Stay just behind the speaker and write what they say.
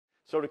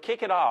So to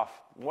kick it off,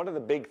 one of the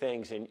big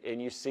things,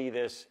 and you see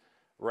this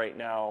right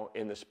now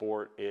in the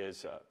sport,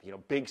 is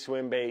big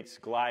swim baits,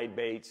 glide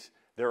baits.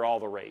 They're all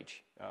the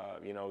rage.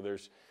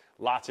 There's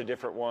lots of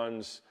different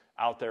ones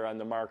out there on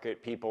the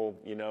market. People,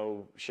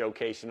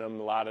 showcasing them,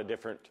 a lot of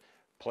different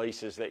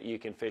places that you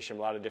can fish them,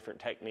 a lot of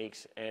different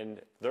techniques, and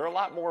they're a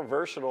lot more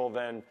versatile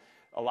than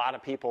a lot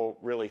of people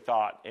really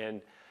thought.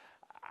 And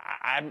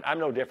I'm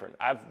no different.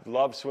 I've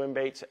loved swim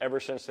baits ever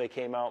since they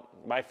came out.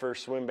 My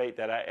first swim bait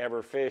that I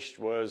ever fished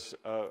was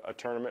a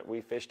tournament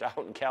we fished out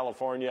in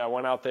California. I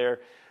went out there,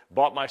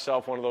 bought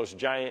myself one of those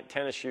giant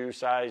tennis shoe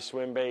size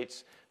swim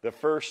baits. The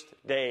first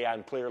day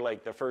on Clear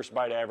Lake, the first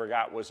bite I ever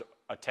got was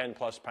a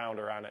 10-plus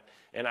pounder on it,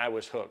 and I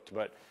was hooked.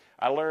 But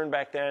I learned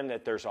back then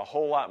that there's a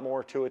whole lot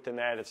more to it than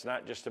that. It's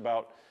not just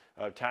about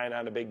tying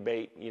on a big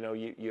bait.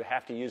 You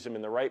have to use them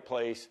in the right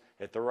place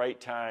at the right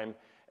time.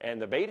 And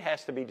the bait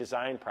has to be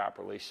designed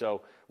properly.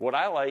 So what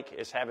I like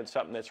is having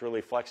something that's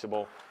really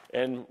flexible.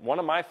 And one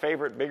of my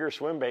favorite bigger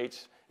swim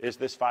baits is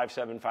this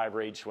 575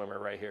 Rage Swimmer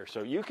right here.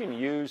 So you can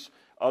use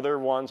other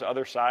ones,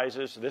 other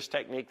sizes. This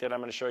technique that I'm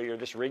going to show you,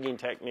 this rigging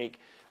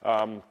technique,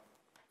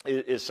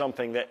 is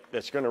something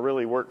that's going to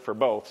really work for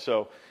both.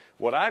 So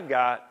what I've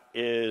got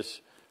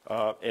is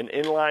an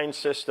inline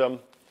system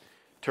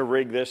to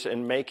rig this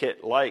and make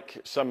it like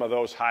some of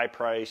those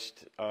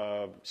high-priced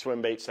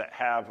swim baits that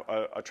have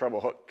a treble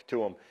hook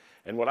to them.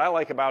 And what I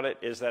like about it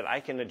is that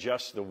I can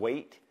adjust the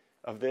weight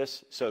of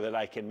this so that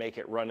I can make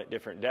it run at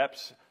different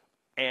depths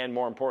and,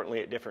 more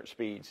importantly, at different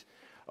speeds.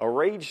 A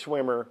Rage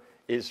Swimmer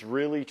is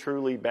really,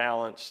 truly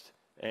balanced,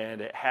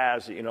 and it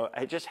has,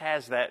 it just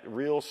has that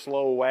real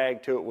slow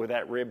wag to it with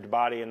that ribbed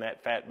body and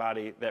that fat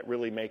body that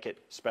really make it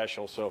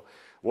special. So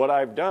what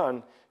I've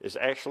done is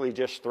actually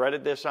just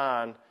threaded this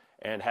on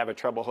and have a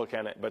treble hook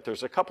on it. But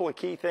there's a couple of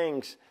key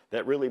things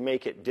that really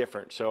make it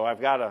different. So I've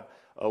got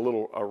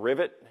a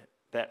rivet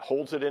that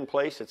holds it in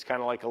place. It's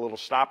kind of like a little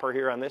stopper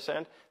here on this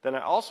end. Then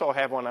I also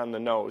have one on the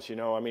nose.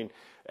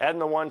 Adding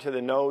the one to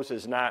the nose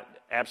is not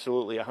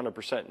absolutely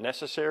 100%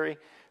 necessary,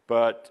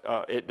 but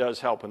it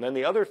does help. And then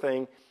the other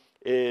thing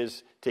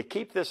is to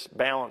keep this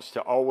balance,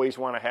 to always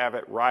want to have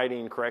it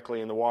riding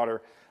correctly in the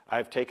water.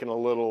 I've taken a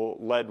little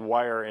lead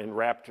wire and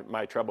wrapped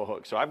my treble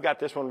hook. So I've got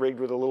this one rigged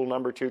with a little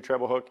number 2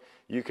 treble hook.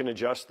 You can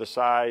adjust the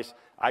size.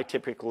 I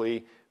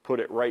typically put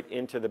it right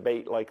into the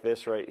bait like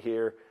this right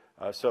here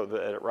so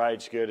that it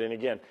rides good. And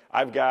again,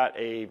 I've got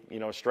a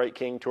Strike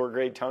King tour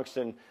grade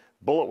tungsten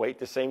bullet weight,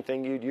 the same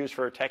thing you'd use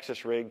for a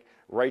Texas rig,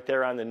 right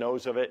there on the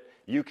nose of it.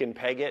 You can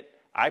peg it.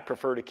 I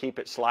prefer to keep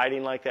it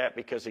sliding like that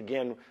because,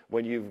 again,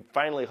 when you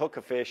finally hook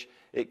a fish,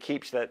 it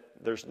keeps that,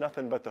 there's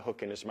nothing but the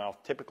hook in his mouth.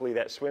 Typically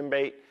that swim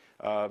bait,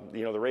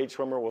 the Rage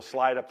Swimmer will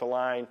slide up the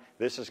line.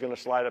 This is going to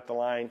slide up the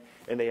line,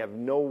 and they have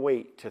no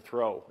weight to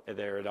throw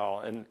there at all.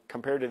 And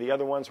compared to the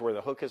other ones where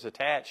the hook is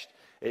attached,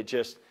 it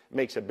just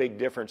makes a big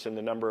difference in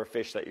the number of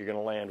fish that you're going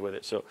to land with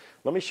it. So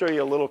let me show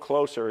you a little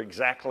closer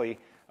exactly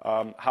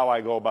how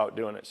I go about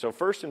doing it. So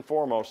first and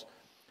foremost,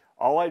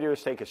 all I do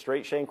is take a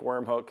straight shank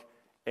worm hook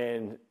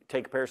and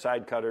take a pair of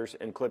side cutters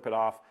and clip it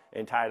off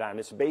and tie it on.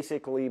 It's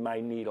basically my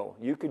needle.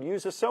 You could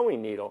use a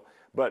sewing needle,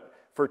 but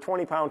for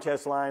 20-pound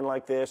test line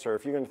like this, or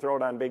if you're going to throw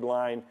it on big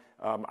line,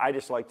 I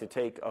just like to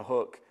take a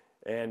hook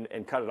and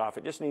cut it off.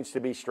 It just needs to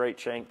be straight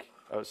shank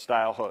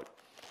style hook.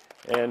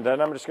 And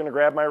then I'm just going to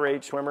grab my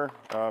Rage Swimmer.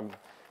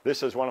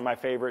 This is one of my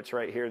favorites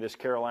right here, this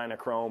Carolina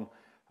Chrome.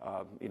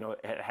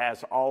 It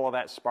has all of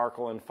that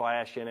sparkle and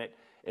flash in it,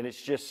 and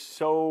it's just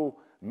so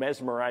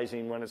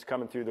mesmerizing when it's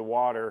coming through the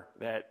water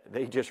that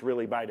they just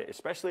really bite it,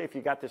 especially if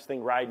you got this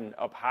thing riding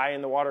up high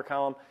in the water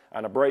column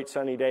on a bright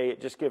sunny day. It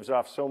just gives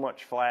off so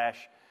much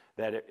flash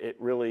that it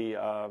really,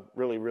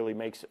 really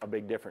makes a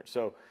big difference.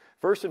 So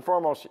first and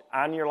foremost,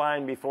 on your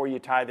line before you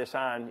tie this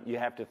on, you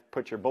have to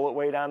put your bullet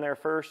weight on there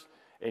first,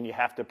 and you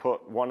have to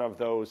put one of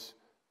those,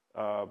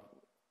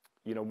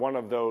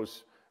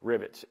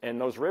 rivets. And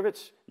those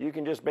rivets you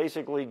can just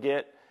basically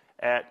get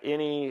at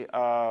any,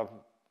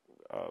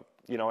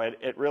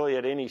 really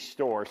at any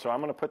store. So I'm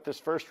going to put this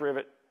first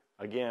rivet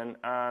again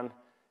on.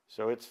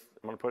 So I'm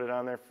going to put it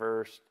on there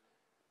first.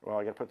 Well,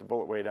 I got to put the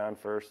bullet weight on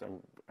first. I'm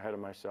ahead of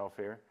myself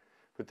here.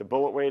 Put the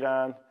bullet weight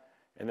on,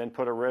 and then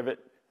put a rivet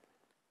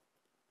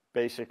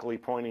basically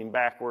pointing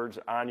backwards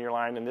on your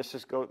line, and this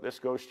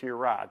goes to your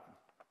rod,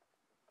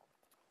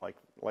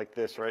 like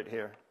this right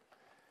here.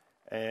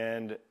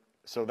 And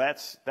so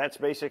that's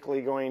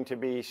basically going to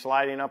be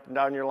sliding up and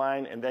down your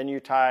line, and then you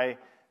tie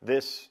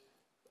this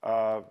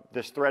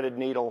threaded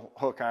needle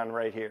hook on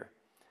right here.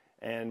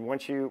 And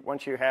once you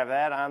have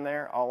that on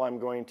there, all I'm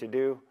going to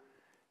do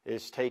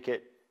is take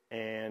it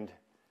and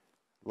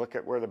look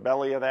at where the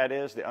belly of that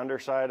is, the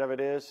underside of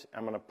it is.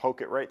 I'm going to poke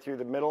it right through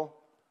the middle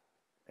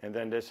and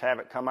then just have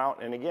it come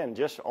out. And again,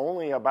 just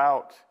only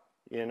about,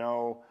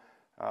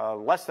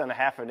 less than a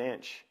half an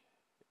inch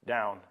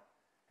down.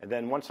 And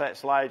then once that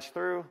slides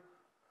through,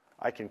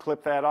 I can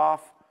clip that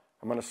off.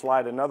 I'm going to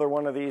slide another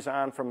one of these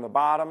on from the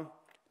bottom,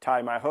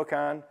 tie my hook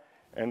on,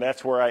 and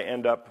that's where I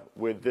end up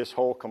with this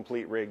whole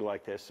complete rig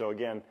like this. So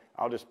again,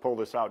 I'll just pull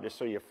this out just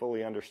so you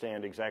fully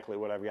understand exactly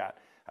what I've got.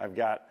 I've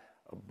got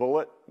a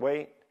bullet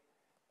weight,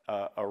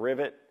 a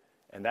rivet,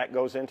 and that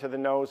goes into the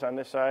nose on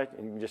this side,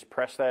 and you can just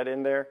press that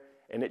in there,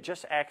 and it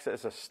just acts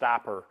as a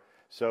stopper.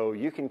 So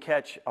you can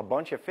catch a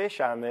bunch of fish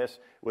on this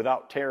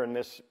without tearing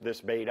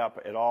this bait up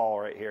at all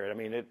right here. I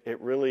mean,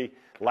 it really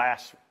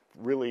lasts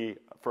really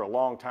for a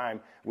long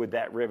time with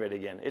that rivet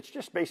again. It's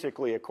just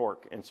basically a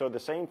cork. And so the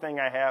same thing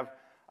I have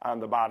on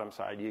the bottom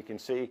side. You can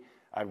see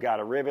I've got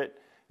a rivet.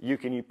 You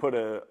put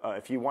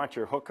if you want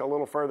your hook a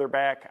little further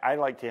back, I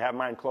like to have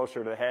mine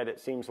closer to the head. It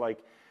seems like,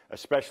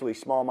 especially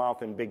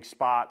smallmouth and big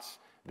spots,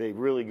 they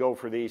really go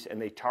for these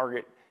and they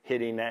target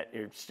hitting that.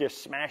 It's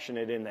just smashing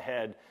it in the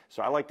head.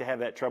 So I like to have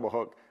that treble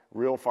hook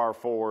real far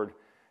forward.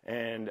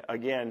 And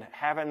again,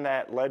 having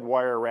that lead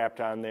wire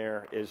wrapped on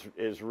there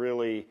is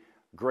really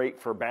great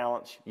for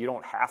balance. You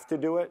don't have to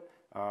do it.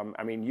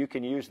 I mean, you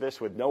can use this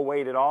with no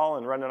weight at all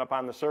and run it up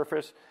on the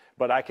surface,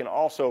 but I can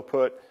also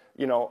put,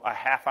 a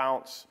 1/2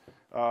 ounce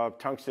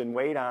tungsten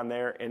weight on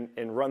there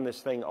and run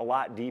this thing a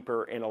lot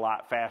deeper and a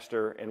lot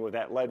faster. And with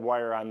that lead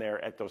wire on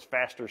there at those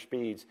faster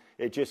speeds,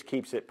 it just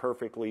keeps it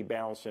perfectly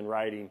balanced and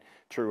riding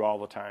true all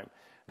the time.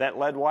 That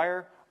lead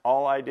wire,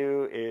 all I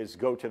do is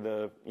go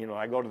to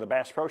I go to the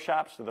Bass Pro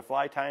Shops, to the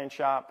fly tying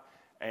shop,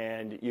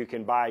 and you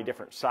can buy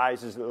different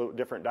sizes,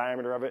 different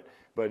diameter of it,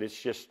 but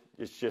it's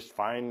just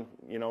fine,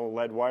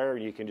 lead wire.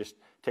 You can just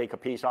take a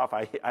piece off.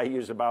 I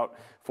use about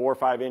 4 or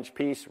 5 inch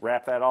piece,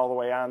 wrap that all the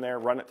way on there,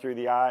 run it through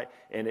the eye,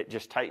 and it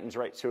just tightens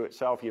right to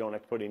itself. You don't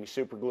have to put any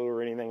super glue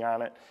or anything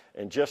on it.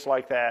 And just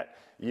like that,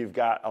 you've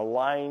got a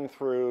line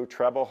through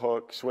treble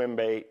hook swim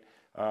bait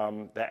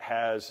that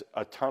has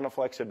a ton of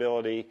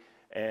flexibility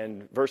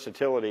and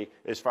versatility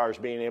as far as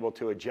being able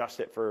to adjust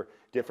it for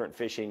different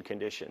fishing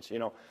conditions.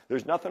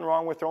 There's nothing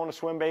wrong with throwing a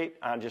swim bait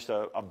on just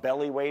a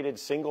belly-weighted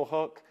single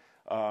hook,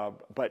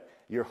 but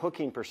your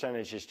hooking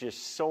percentage is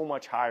just so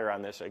much higher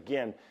on this.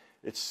 Again,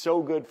 it's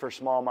so good for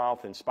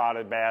smallmouth and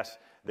spotted bass.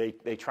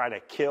 They try to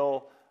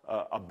kill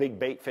a big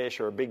bait fish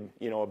or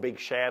a big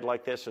shad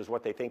like this is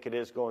what they think it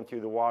is going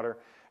through the water.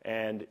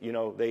 And,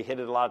 they hit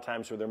it a lot of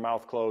times with their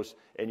mouth closed,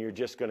 and you're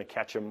just going to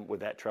catch them with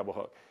that treble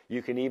hook.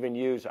 You can even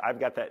use, I've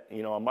got that,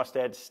 a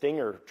mustad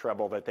stinger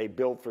treble that they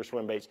build for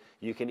swim baits.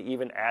 You can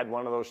even add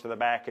one of those to the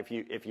back if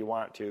you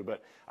want to.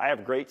 But I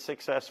have great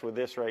success with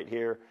this right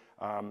here.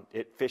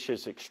 It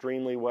fishes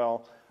extremely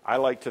well. I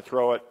like to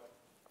throw it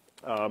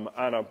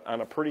on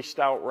a pretty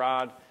stout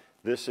rod.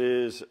 This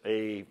is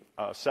a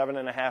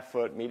 7.5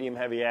 foot medium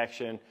heavy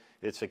action.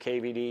 It's a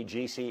KVD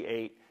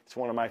GC8. It's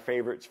one of my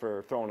favorites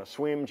for throwing a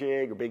swim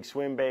jig or big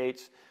swim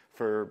baits,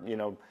 for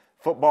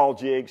football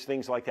jigs,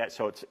 things like that.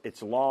 So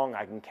it's long.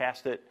 I can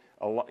cast it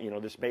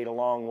this bait a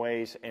long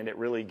ways, and it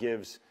really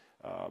gives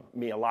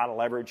me a lot of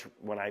leverage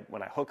when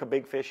I hook a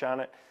big fish on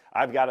it.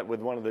 I've got it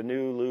with one of the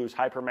new Lew's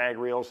Hyper Mag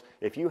reels.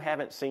 If you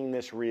haven't seen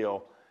this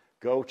reel,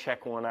 go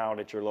check one out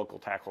at your local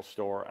tackle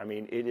store. I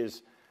mean, it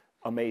is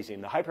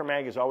amazing. The Hyper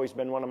Mag has always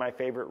been one of my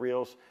favorite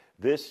reels.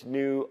 This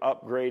new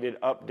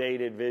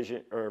updated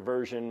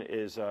version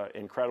is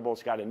incredible.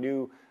 It's got a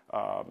new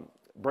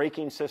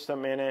braking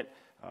system in it.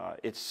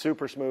 It's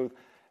super smooth.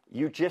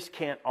 You just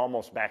can't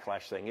almost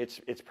backlash thing.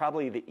 It's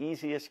probably the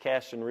easiest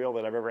cast and reel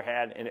that I've ever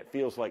had, and it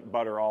feels like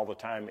butter all the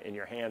time in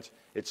your hands.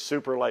 It's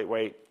super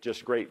lightweight,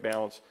 just great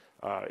balance.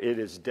 It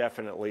is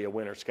definitely a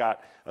winner. It's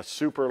got a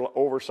super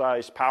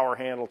oversized power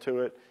handle to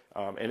it,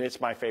 and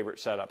it's my favorite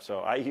setup. So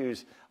I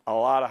use a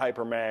lot of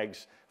Hyper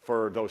Mags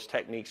for those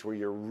techniques where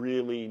you're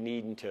really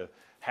needing to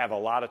have a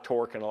lot of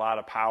torque and a lot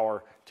of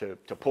power to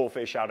pull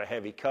fish out of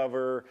heavy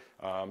cover,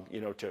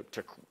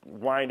 to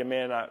wind them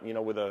in,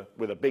 with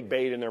a big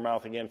bait in their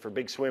mouth again for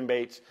big swim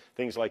baits,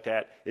 things like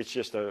that. It's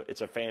just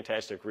it's a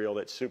fantastic reel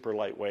that's super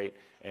lightweight,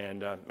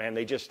 and man,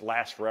 they just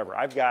last forever.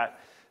 I've got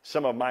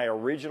some of my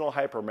original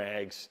Hyper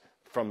Mags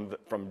from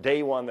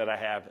day one that I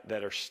have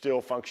that are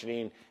still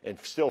functioning and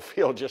still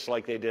feel just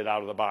like they did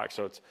out of the box.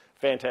 So it's a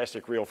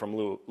fantastic reel from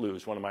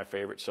Lew's, one of my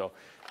favorites. So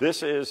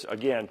this is,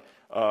 again,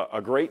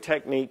 a great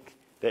technique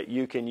that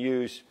you can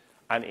use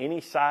on any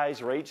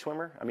size rage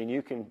swimmer. I mean,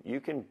 you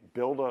can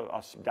build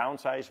a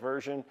downsized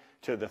version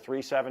to the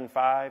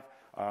 375.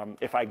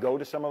 If I go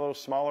to some of those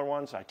smaller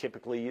ones, I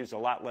typically use a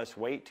lot less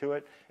weight to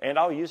it, and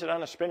I'll use it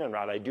on a spinning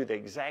rod. I do the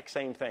exact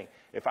same thing.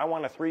 If I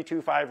want a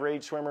 325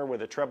 rage swimmer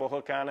with a treble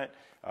hook on it,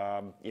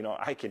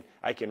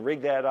 I can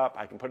rig that up.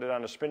 I can put it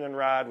on a spinning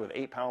rod with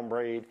 8-pound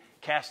braid,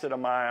 cast it a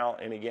mile,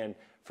 and again,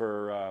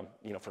 for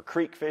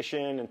creek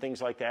fishing and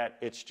things like that,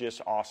 it's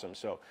just awesome.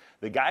 So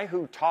the guy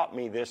who taught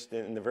me this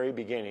in the very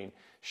beginning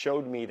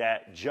showed me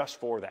that just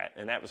for that,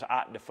 and that was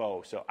Ott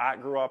Defoe. So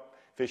Ott grew up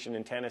fishing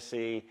in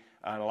Tennessee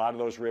on a lot of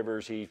those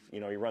rivers. He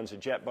runs a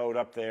jet boat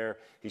up there.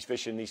 He's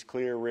fishing these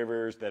clear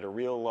rivers that are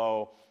real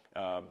low.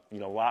 A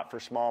lot for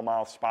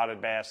smallmouth,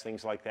 spotted bass,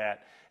 things like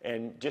that.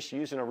 And just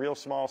using a real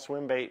small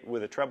swim bait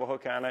with a treble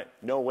hook on it,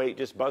 no weight,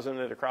 just buzzing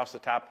it across the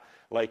top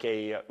like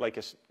a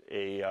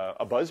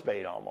buzz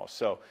bait almost.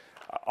 So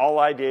all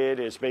I did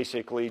is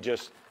basically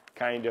just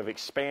kind of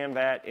expand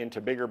that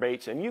into bigger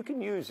baits. And you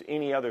can use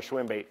any other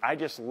swim bait. I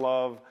just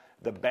love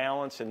the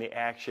balance and the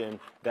action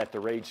that the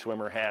Rage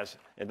swimmer has.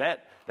 And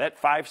that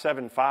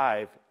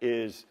 575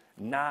 is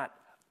not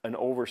an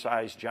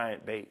oversized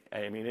giant bait.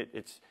 I mean,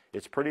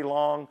 it's pretty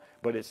long,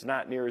 but it's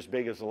not near as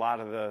big as a lot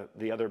of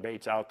the other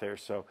baits out there.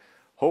 So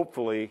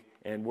hopefully,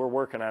 and we're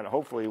working on it,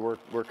 hopefully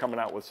we're coming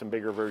out with some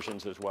bigger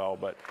versions as well.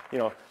 But, you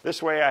know,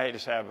 this way I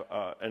just have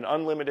an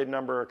unlimited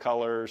number of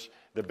colors.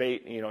 The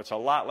bait, you know, it's a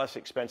lot less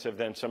expensive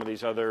than some of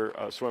these other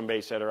swim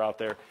baits that are out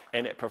there,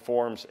 and it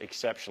performs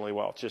exceptionally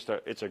well.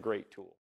 It's a great tool.